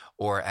suffering,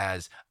 or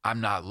as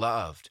I'm not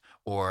loved,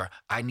 or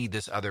I need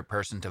this other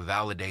person to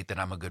validate that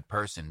I'm a good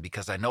person,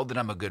 because I know that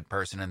I'm a good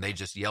person and they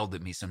just yelled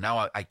at me. So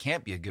now I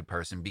can't be a good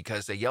person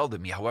because they yelled at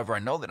me. However, I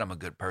know that I'm a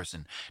good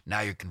person.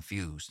 Now you're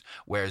confused.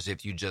 Whereas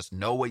if you just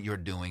know what you're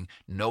doing,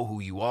 know who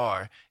you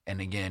are.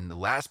 And again, the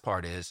last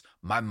part is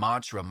my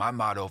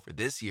motto for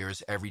this year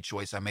is, every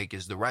choice I make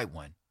is the right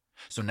one.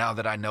 So now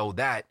that I know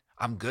that,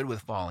 I'm good with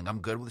falling. I'm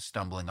good with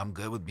stumbling. I'm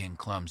good with being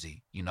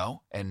clumsy,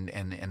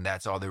 and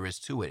that's all there is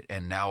to it.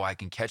 And now I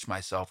can catch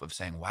myself of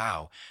saying,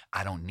 wow,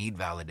 I don't need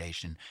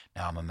validation.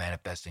 Now I'm a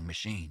manifesting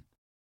machine.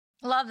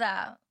 Love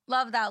that.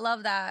 Love that.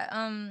 Love that.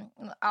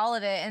 All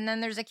of it. And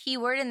then there's a key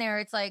word in there.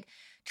 It's like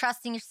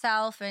trusting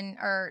yourself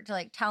or to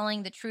like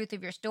telling the truth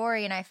of your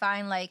story. And I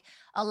find like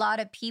a lot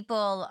of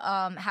people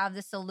have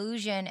this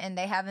illusion and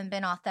they haven't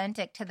been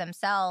authentic to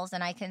themselves.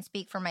 And I can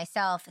speak for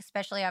myself,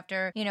 especially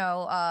after,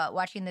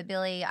 watching the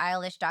Billie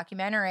Eilish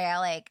documentary.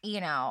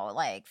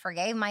 I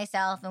forgave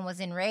myself and was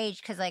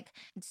enraged because like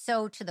it's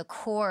so to the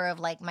core of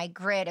like my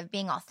grit of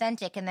being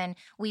authentic. And then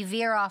we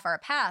veer off our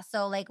path.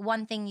 So like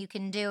one thing you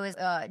can do is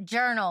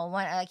journal.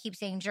 I keep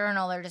saying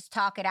journal, or just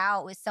talk it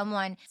out with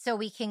someone so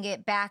we can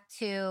get back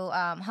to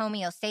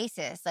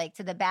homeostasis, like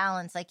to the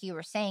balance, like you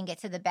were saying, get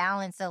to the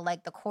balance of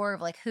like the core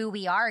of like who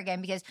we are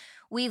again, because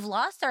we've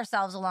lost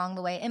ourselves along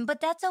the way.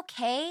 But that's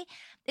okay.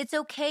 It's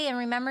okay. And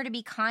remember to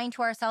be kind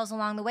to ourselves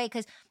along the way,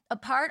 because a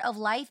part of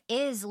life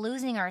is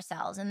losing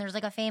ourselves. And there's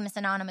like a famous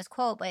anonymous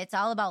quote, but it's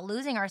all about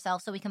losing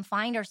ourselves so we can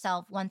find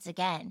ourselves once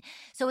again.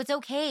 So it's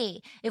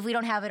okay if we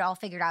don't have it all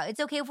figured out. It's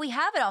okay if we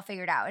have it all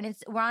figured out and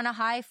we're on a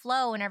high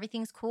flow and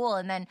everything's cool.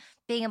 And then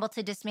being able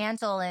to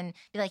dismantle and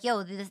be like,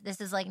 yo, this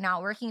is like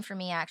not working for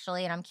me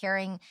actually. And I'm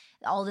carrying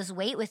all this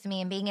weight with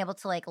me, and being able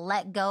to like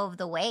let go of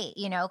the weight,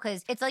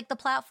 because it's like the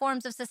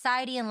platforms of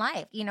society and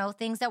life,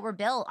 things that were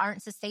built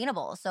aren't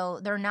sustainable. So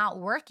they're not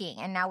working.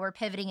 And now we're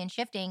pivoting and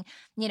shifting,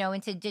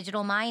 into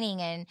digital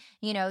mining and,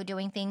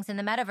 doing things in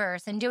the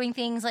metaverse and doing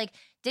things like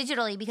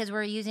digitally because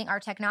we're using our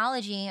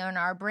technology and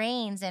our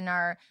brains and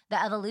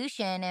the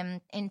evolution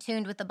and in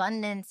tuned with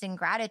abundance and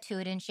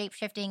gratitude and shape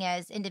shifting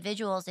as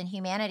individuals and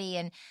humanity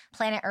and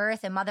planet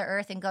Earth and Mother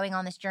Earth and going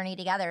on this journey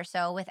together.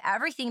 So with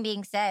everything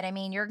being said, I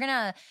mean, you're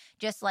gonna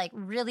just like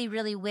really,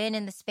 really win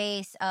in the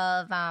space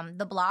of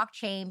the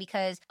blockchain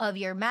because of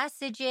your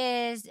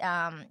messages,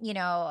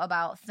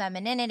 about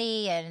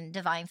femininity and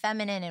divine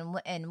feminine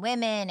and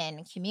women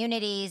and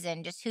communities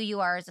and just who you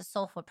are as a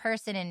soulful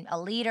person and a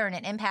leader and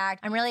an impact.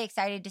 I'm really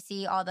excited to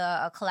see all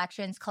the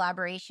collections,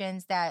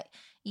 collaborations that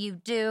you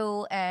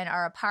do and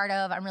are a part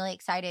of. I'm really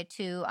excited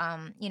to,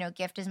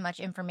 gift as much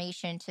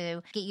information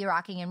to get you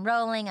rocking and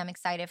rolling. I'm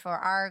excited for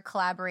our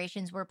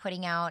collaborations we're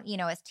putting out,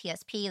 as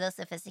TSP, the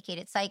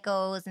Sophisticated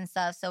Psychos and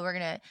stuff. So we're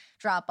going to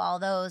drop all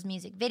those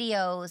music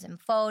videos and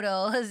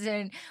photos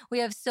and we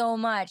have so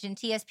much. And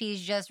TSP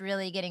is just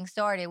really getting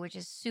started, which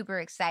is super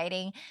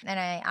exciting. And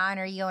I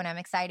honor you and I'm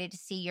excited to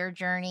see your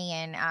journey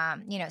and,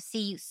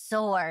 see you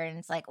soar. And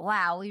it's like,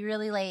 wow, we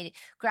really laid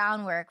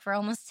groundwork for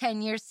almost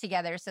 10 years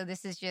together. So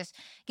this is just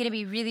going to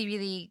be really,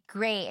 really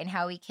great and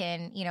how we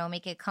can,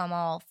 make it come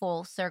all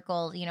full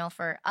circle,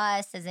 for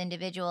us as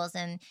individuals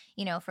and,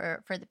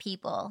 for the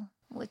people,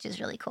 which is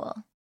really cool.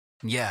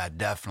 Yeah,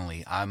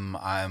 definitely.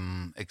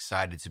 I'm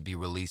excited to be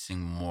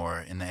releasing more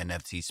in the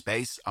NFT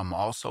space. I'm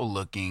also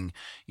looking,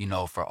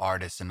 for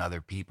artists and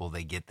other people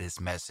that get this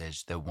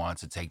message that want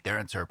to take their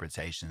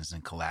interpretations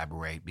and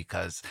collaborate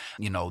because,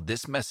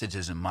 this message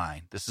isn't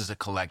mine. This is a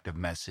collective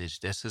message.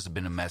 This has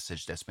been a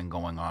message that's been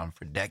going on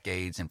for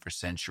decades and for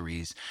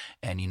centuries.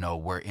 And,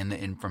 we're in the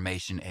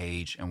information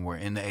age and we're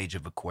in the age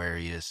of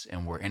Aquarius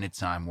and we're in a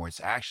time where it's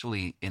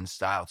actually in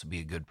style to be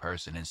a good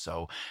person. And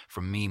so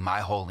for me, my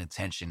whole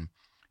intention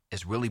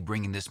is really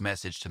bringing this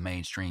message to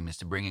mainstream, is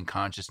to bringing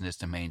consciousness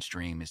to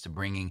mainstream, is to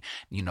bringing,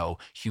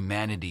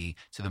 humanity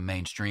to the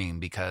mainstream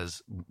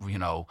because,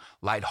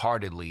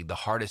 lightheartedly, the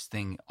hardest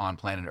thing on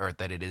planet Earth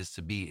that it is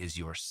to be is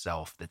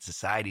yourself. That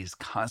society is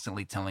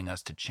constantly telling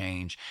us to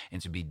change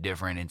and to be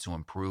different and to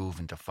improve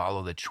and to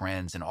follow the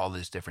trends and all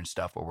this different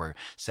stuff where we're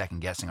second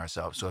guessing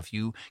ourselves. So if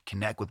you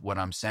connect with what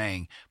I'm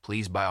saying,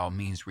 please by all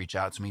means reach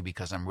out to me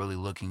because I'm really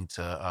looking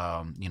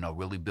to,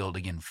 really build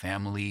again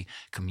family,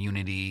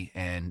 community,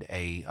 and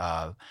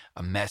a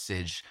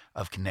message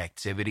of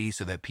connectivity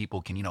so that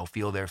people can,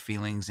 feel their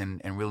feelings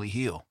and really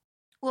heal.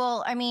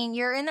 Well, I mean,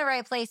 you're in the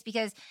right place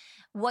because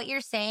what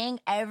you're saying,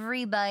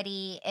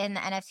 everybody in the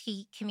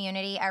NFT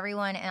community,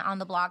 everyone on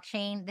the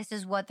blockchain, this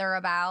is what they're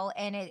about.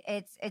 And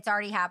it's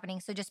already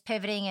happening. So just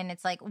pivoting and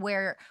it's like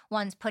where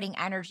one's putting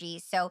energy.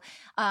 So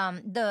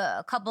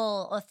a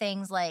couple of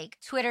things like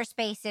Twitter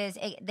Spaces,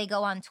 they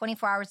go on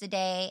 24 hours a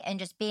day and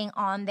just being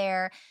on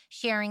there,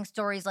 sharing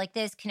stories like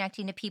this,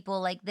 connecting to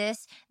people like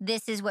this.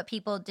 This is what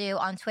people do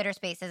on Twitter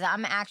Spaces.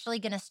 I'm actually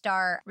going to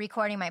start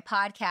recording my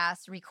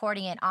podcast,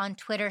 recording it on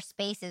Twitter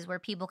Spaces where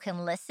people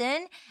can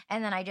listen.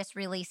 And then I just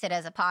release it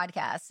as a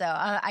podcast. So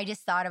I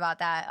just thought about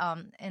that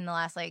in the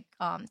last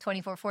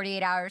 24,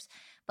 48 hours.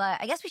 But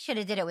I guess we should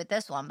have did it with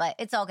this one, but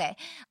it's okay.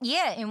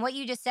 Yeah, and what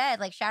you just said,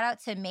 shout out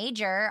to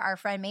Major, our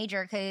friend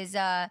Major, because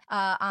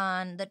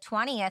on the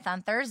 20th,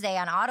 on Thursday,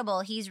 on Audible,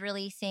 he's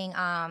releasing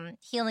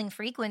Healing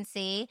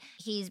Frequency.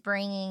 He's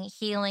bringing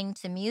healing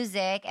to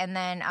music. And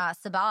then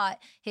Sabat,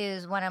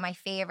 who's one of my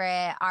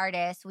favorite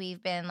artists.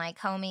 We've been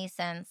homies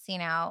since,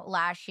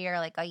 last year,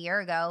 a year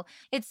ago.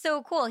 It's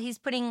so cool. He's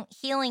putting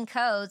healing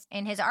codes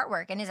in his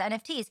artwork and his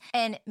NFTs.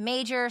 And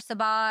Major,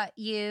 Sabat,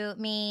 you,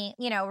 me,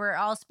 we're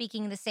all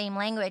speaking the same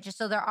language.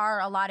 So there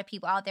are a lot of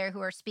people out there who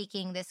are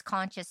speaking this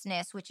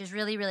consciousness, which is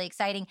really, really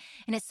exciting.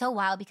 And it's so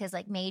wild because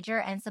Major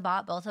and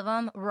Sabat, both of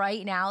them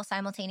right now,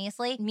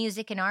 simultaneously,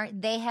 music and art,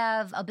 they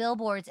have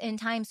billboards in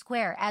Times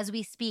Square as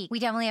we speak. We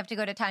definitely have to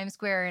go to Times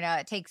Square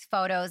and take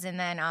photos and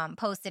then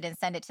post it and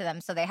send it to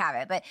them so they have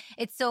it. But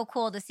it's so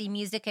cool to see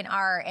music and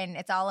art, and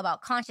it's all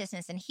about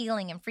consciousness and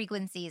healing and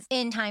frequencies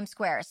in Times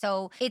Square.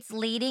 So it's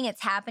leading,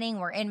 it's happening,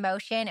 we're in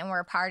motion, and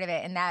we're a part of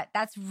it. And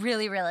that's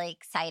really, really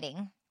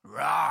exciting.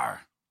 Rawr.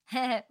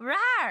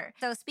 Rawr.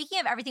 So speaking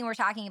of everything we're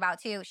talking about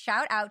too,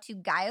 shout out to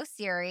Gaio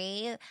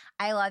Siri.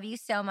 I love you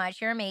so much.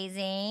 You're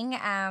amazing.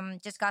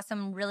 Just got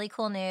some really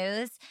cool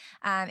news.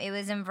 It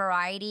was in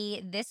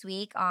Variety this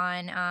week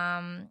on,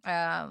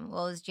 it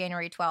was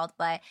January 12th,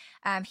 but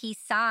he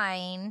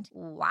signed,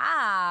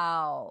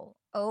 wow.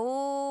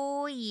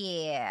 Oh,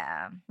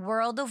 yeah.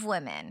 World of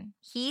Women.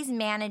 He's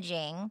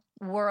managing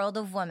World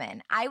of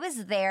Women. I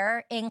was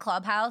there in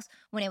Clubhouse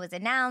when it was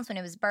announced, when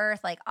it was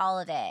birthed,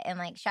 all of it.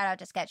 And shout out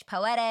to Sketch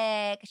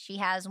Poetic. She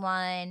has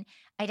one.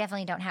 I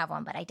definitely don't have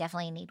one, but I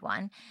definitely need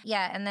one.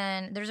 Yeah, and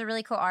then there's a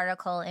really cool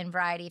article in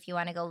Variety if you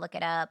want to go look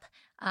it up.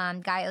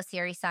 Guy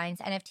Osiri signs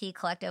NFT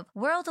collective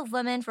World of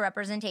Women for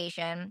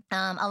representation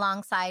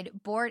alongside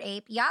Bored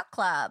Ape Yacht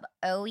Club.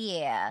 Oh,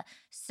 yeah.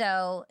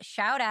 So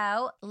shout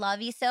out.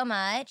 Love you so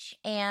much.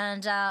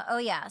 And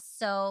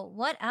so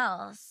what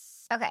else?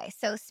 Okay,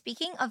 so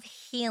speaking of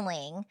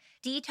healing,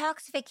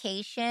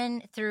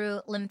 detoxification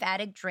through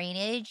lymphatic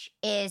drainage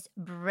is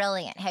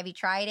brilliant. Have you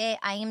tried it?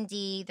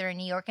 IMD, they're in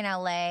New York and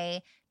LA.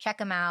 check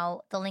them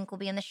out. The link will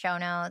be in the show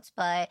notes.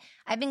 But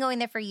I've been going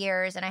there for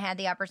years, and I had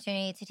the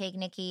opportunity to take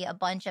Nikki a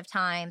bunch of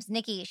times.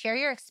 Nikki, share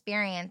your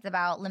experience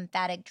about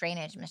lymphatic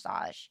drainage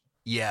massage.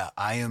 Yeah,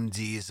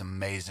 IMD is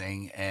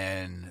amazing.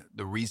 And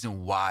the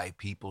reason why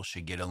people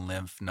should get a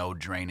lymph node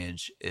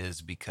drainage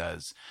is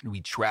because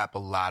we trap a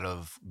lot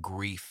of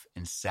grief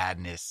and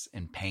sadness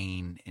and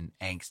pain and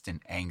angst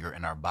and anger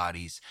in our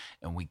bodies.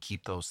 And we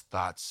keep those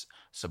thoughts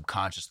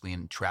subconsciously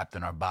and trapped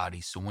in our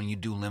bodies. So when you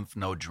do lymph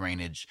node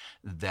drainage,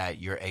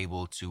 that you're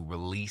able to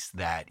release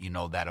that,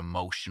 that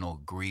emotional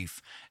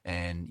grief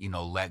and,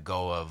 let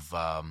go of,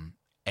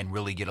 and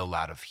really get a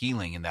lot of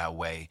healing in that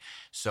way.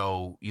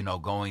 So,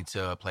 going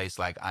to a place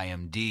like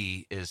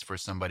IMD is for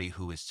somebody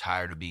who is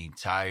tired of being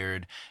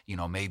tired.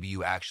 Maybe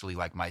you actually,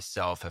 like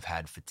myself, have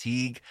had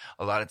fatigue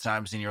a lot of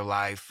times in your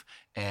life.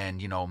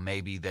 And,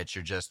 maybe that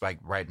you're just like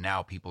right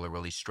now, people are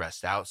really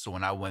stressed out. So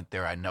when I went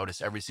there, I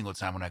noticed every single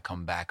time when I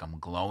come back, I'm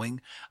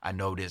glowing. I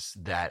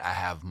noticed that I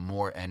have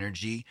more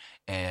energy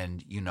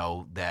and,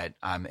 that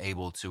I'm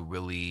able to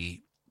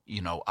really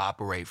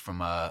operate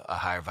from a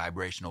higher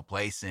vibrational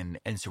place and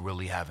to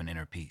really have an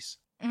inner peace.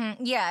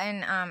 Mm-hmm. Yeah,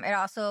 and it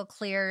also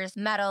clears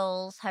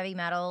metals, heavy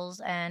metals,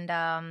 and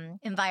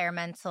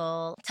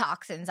environmental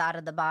toxins out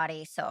of the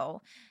body.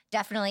 So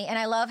definitely. And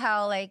I love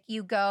how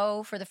you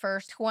go for the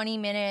first 20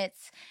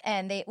 minutes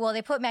and they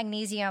put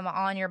magnesium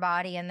on your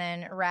body and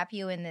then wrap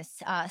you in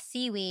this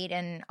seaweed.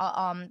 And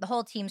the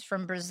whole team's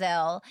from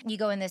Brazil. You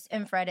go in this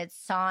infrared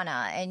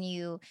sauna and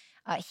you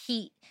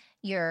heat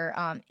your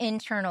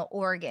internal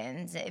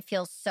organs. It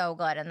feels so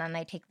good. And then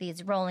they take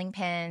these rolling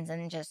pins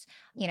and just,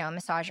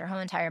 massage your whole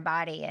entire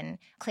body and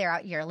clear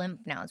out your lymph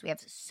nodes. We have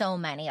so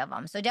many of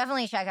them. So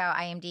definitely check out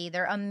IMD.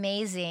 They're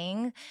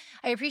amazing.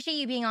 I appreciate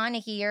you being on,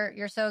 Nikki.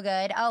 You're so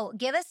good. Oh,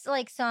 give us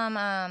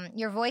some,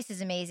 your voice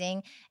is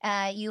amazing.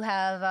 You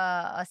have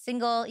a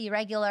single,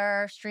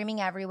 Irregular,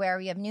 streaming everywhere.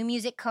 We have new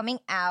music coming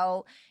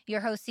out.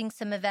 You're hosting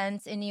some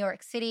events in New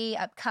York City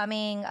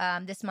upcoming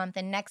this month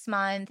and next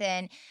month.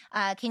 And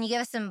can you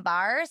give us some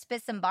bars?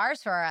 Spit some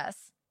bars for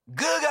us.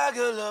 Good God,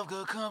 good love,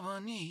 good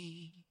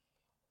company.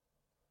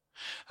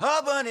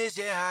 Abundance,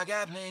 yeah, I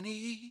got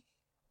plenty.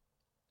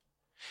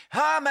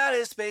 I'm out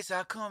of space,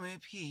 I come in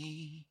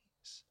peace.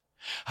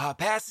 Our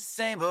past the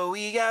same, but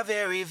we got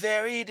very,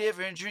 very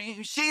different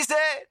dreams. She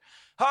said,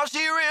 all she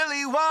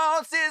really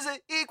wants is an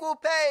equal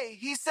pay.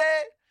 He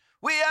said,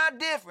 we are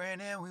different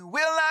and we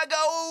will not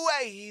go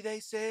away. They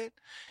said,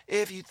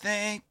 if you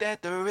think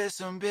that there is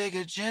some big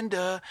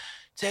agenda,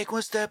 take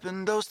one step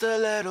in those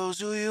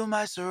stilettos, or you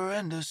might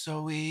surrender.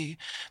 So we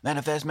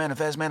manifest,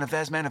 manifest,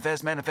 manifest,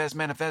 manifest, manifest,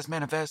 manifest,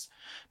 manifest,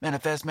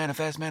 manifest,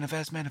 manifest,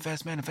 manifest,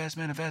 manifest, manifest,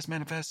 manifest,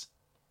 manifest.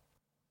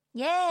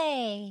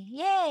 Yay,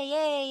 yay,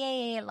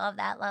 yay, yay. Love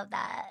that, love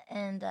that.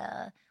 And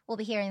we'll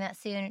be hearing that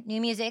soon. New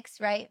music's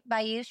right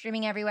by you,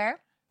 streaming everywhere.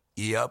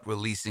 Yep,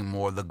 releasing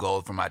more of the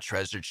gold from my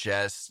treasure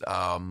chest,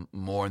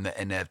 more in the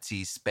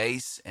NFT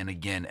space. And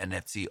again,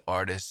 NFT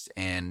artists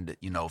and,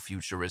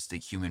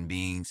 futuristic human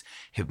beings,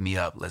 hit me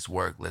up. Let's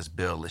work, let's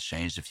build, let's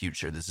change the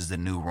future. This is the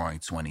new Roaring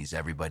 20s.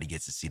 Everybody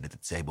gets a seat at the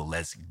table.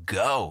 Let's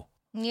go.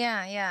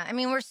 Yeah. I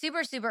mean, we're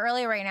super, super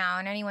early right now.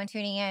 And anyone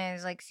tuning in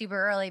is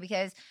super early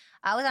because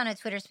I was on a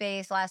Twitter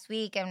space last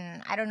week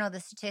and I don't know the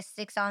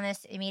statistics on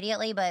this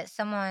immediately, but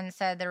someone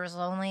said there was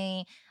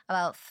only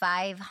about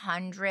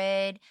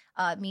 500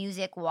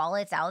 music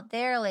wallets out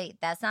there.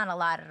 That's not a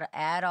lot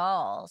at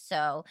all.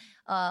 So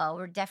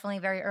we're definitely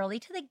very early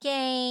to the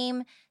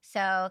game.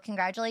 So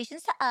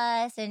congratulations to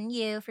us and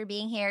you for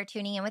being here,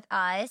 tuning in with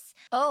us.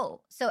 Oh,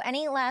 so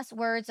any last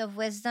words of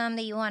wisdom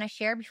that you want to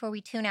share before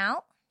we tune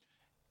out?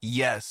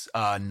 Yes,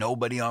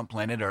 nobody on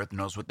planet Earth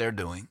knows what they're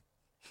doing.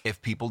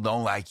 If people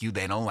don't like you,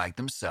 they don't like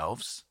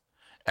themselves.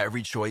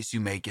 Every choice you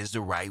make is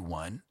the right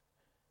one,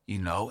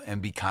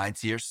 and be kind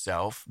to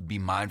yourself. Be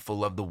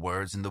mindful of the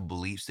words and the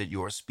beliefs that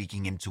you're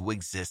speaking into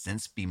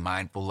existence. Be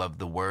mindful of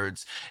the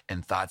words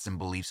and thoughts and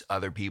beliefs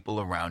other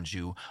people around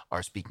you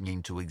are speaking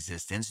into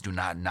existence. Do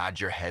not nod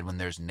your head when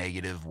there's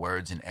negative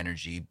words and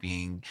energy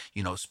being,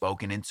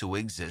 spoken into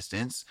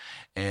existence.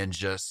 And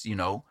just,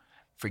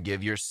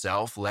 forgive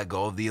yourself, let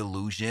go of the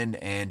illusion,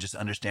 and just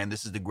understand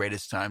this is the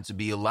greatest time to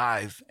be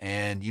alive.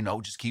 And,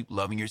 just keep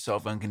loving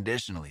yourself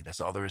unconditionally. That's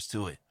all there is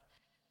to it.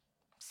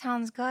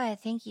 Sounds good.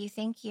 Thank you.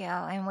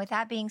 And with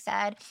that being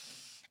said,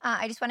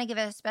 I just want to give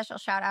a special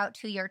shout out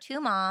to your two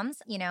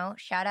moms.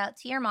 Shout out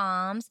to your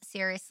moms,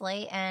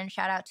 seriously. And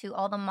shout out to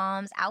all the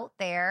moms out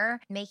there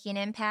making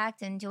an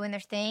impact and doing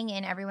their thing.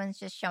 And everyone's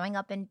just showing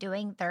up and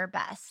doing their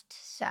best.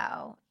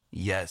 So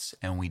yes,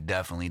 and we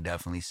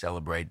definitely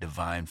celebrate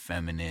divine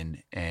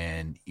feminine.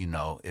 And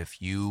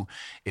if you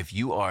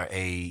are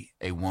a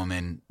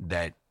woman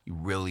that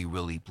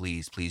really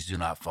please do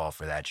not fall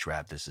for that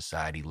trap that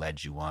society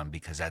led you on,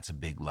 because that's a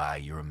big lie.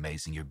 You're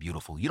amazing, you're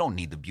beautiful. You don't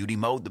need the beauty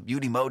mode. The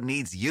beauty mode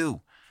needs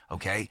you.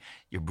 Okay,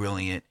 you're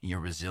brilliant,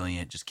 you're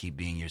resilient. Just keep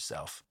being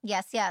yourself.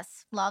 Yes,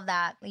 love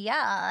that.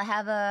 Yeah,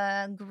 have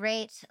a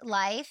great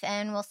life,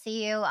 and we'll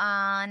see you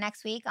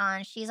next week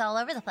on She's All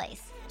Over the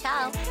Place.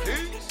 Ciao.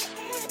 Peace.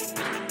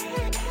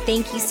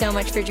 Thank you so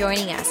much for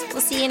joining us.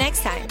 We'll see you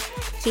next time.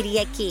 Kitty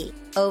at Key,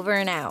 over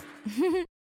and out.